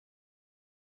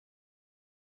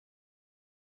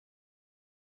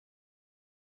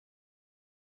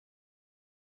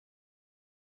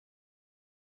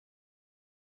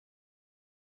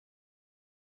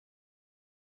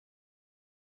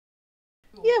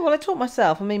Yeah, well, I taught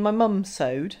myself. I mean, my mum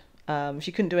sewed.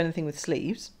 She couldn't do anything with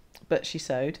sleeves, but she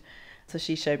sewed. So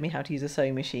she showed me how to use a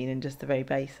sewing machine and just the very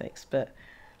basics. But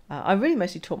I really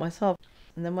mostly taught myself.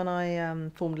 And then when I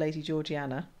formed Lady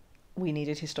Georgiana, we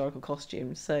needed historical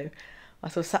costumes. So I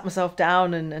sort of sat myself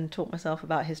down and taught myself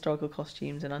about historical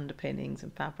costumes and underpinnings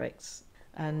and fabrics.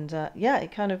 And yeah,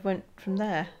 it kind of went from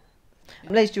there.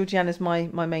 Lady Georgiana is my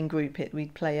main group. We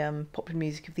play popular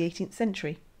music of the 18th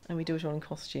century and we do it all in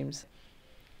costumes.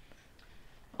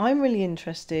 I'm really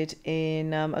interested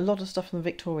in a lot of stuff from the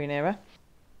Victorian era.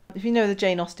 If you know the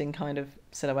Jane Austen kind of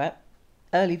silhouette,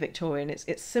 early Victorian,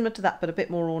 it's similar to that but a bit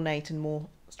more ornate and more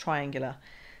triangular.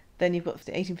 Then you've got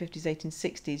the 1850s,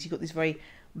 1860s, you've got these very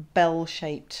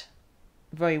bell-shaped,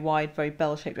 very wide, very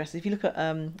bell-shaped dresses. If you look at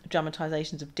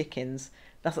dramatisations of Dickens,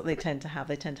 that's what they tend to have.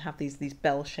 They tend to have these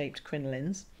bell-shaped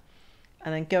crinolines.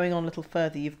 And then going on a little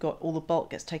further, you've got all the bulk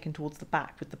gets taken towards the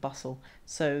back with the bustle.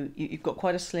 So you've got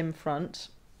quite a slim front,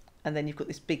 and then you've got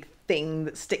this big thing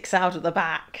that sticks out at the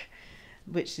back,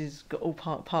 which is got all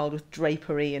piled with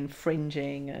drapery and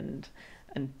fringing and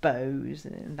bows,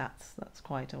 and that's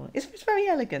quite all. It's very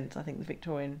elegant. I think the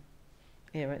Victorian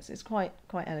era. It's quite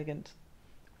elegant.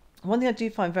 One thing I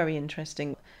do find very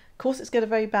interesting, corsets get a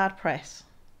very bad press.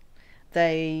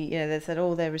 They said,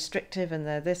 oh, they're restrictive and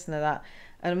they're this and they're that.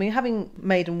 And I mean, having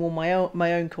made and worn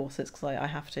my own corsets, because I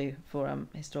have to for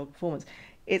historical performance,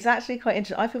 it's actually quite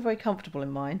interesting. I feel very comfortable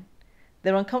in mine.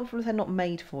 They're uncomfortable if they're not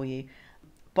made for you.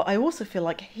 But I also feel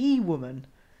like he-woman.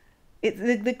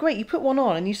 They're great. You put one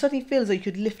on and you suddenly feel as though you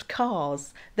could lift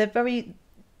cars.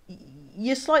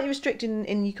 You're slightly restricted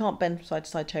in you can't bend from side to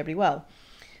side terribly well.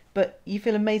 But you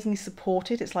feel amazingly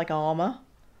supported. It's like armour.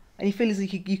 And you feel as though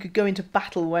you could go into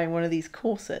battle wearing one of these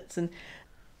corsets. And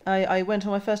I went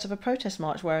on my first ever protest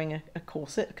march wearing a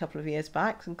corset a couple of years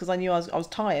back because I knew I was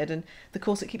tired, and the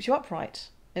corset keeps you upright,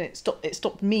 and it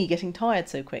stopped me getting tired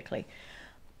so quickly.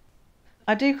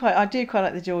 I do quite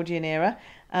like the Georgian era.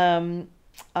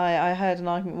 I heard an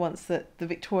argument once that the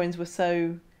Victorians were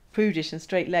so prudish and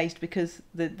straight-laced because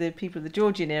the people of the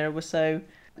Georgian era were so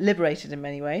liberated in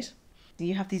many ways.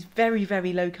 You have these very,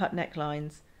 very low-cut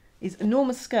necklines, these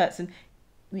enormous skirts, and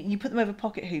you put them over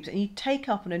pocket hoops and you take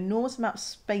up an enormous amount of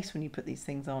space when you put these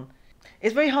things on.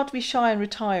 It's very hard to be shy and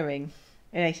retiring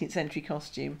in 18th century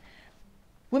costume.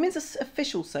 Women's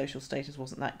official social status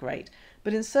wasn't that great,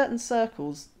 but in certain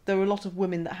circles there were a lot of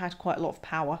women that had quite a lot of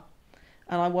power,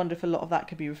 and I wonder if a lot of that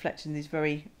could be reflected in these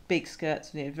very big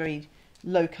skirts, very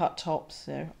low cut tops.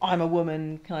 I'm a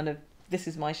woman, kind of, this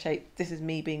is my shape, this is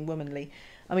me being womanly.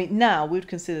 I mean, now we would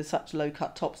consider such low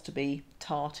cut tops to be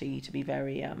tarty, to be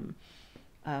very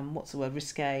what's the word,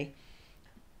 risque.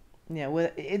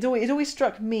 It's always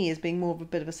struck me as being more of a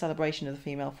bit of a celebration of the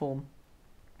female form,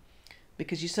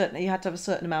 because you had to have a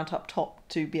certain amount up top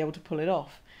to be able to pull it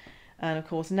off. And of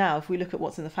course now, if we look at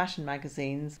what's in the fashion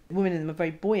magazines, women in them are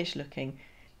very boyish looking.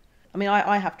 I mean,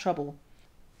 I have trouble.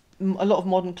 A lot of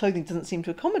modern clothing doesn't seem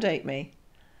to accommodate me,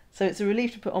 so it's a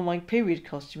relief to put on my period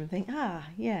costume and think,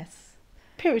 yes,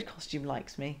 period costume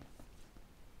likes me.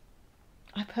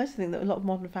 I personally think that a lot of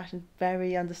modern fashion is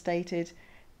very understated.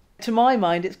 To my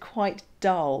mind, it's quite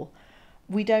dull.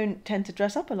 We don't tend to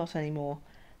dress up a lot anymore.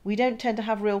 We don't tend to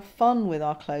have real fun with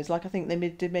our clothes like I think they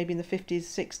did maybe in the 50s,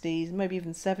 60s, maybe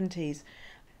even 70s.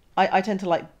 I tend to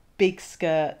like big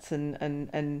skirts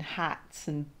and hats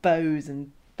and bows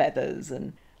and feathers.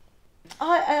 And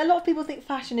a lot of people think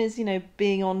fashion is,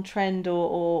 being on trend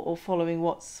or following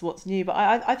what's new. But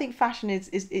I think fashion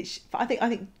I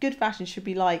think good fashion should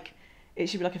be like, it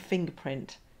should be like a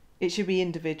fingerprint. It should be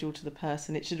individual to the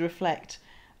person. It should reflect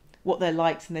what their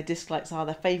likes and their dislikes are,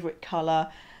 their favourite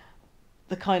colour,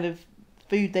 the kind of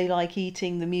food they like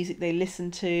eating, the music they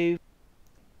listen to.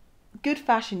 Good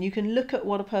fashion, you can look at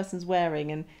what a person's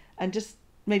wearing and just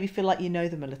maybe feel like you know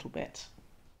them a little bit.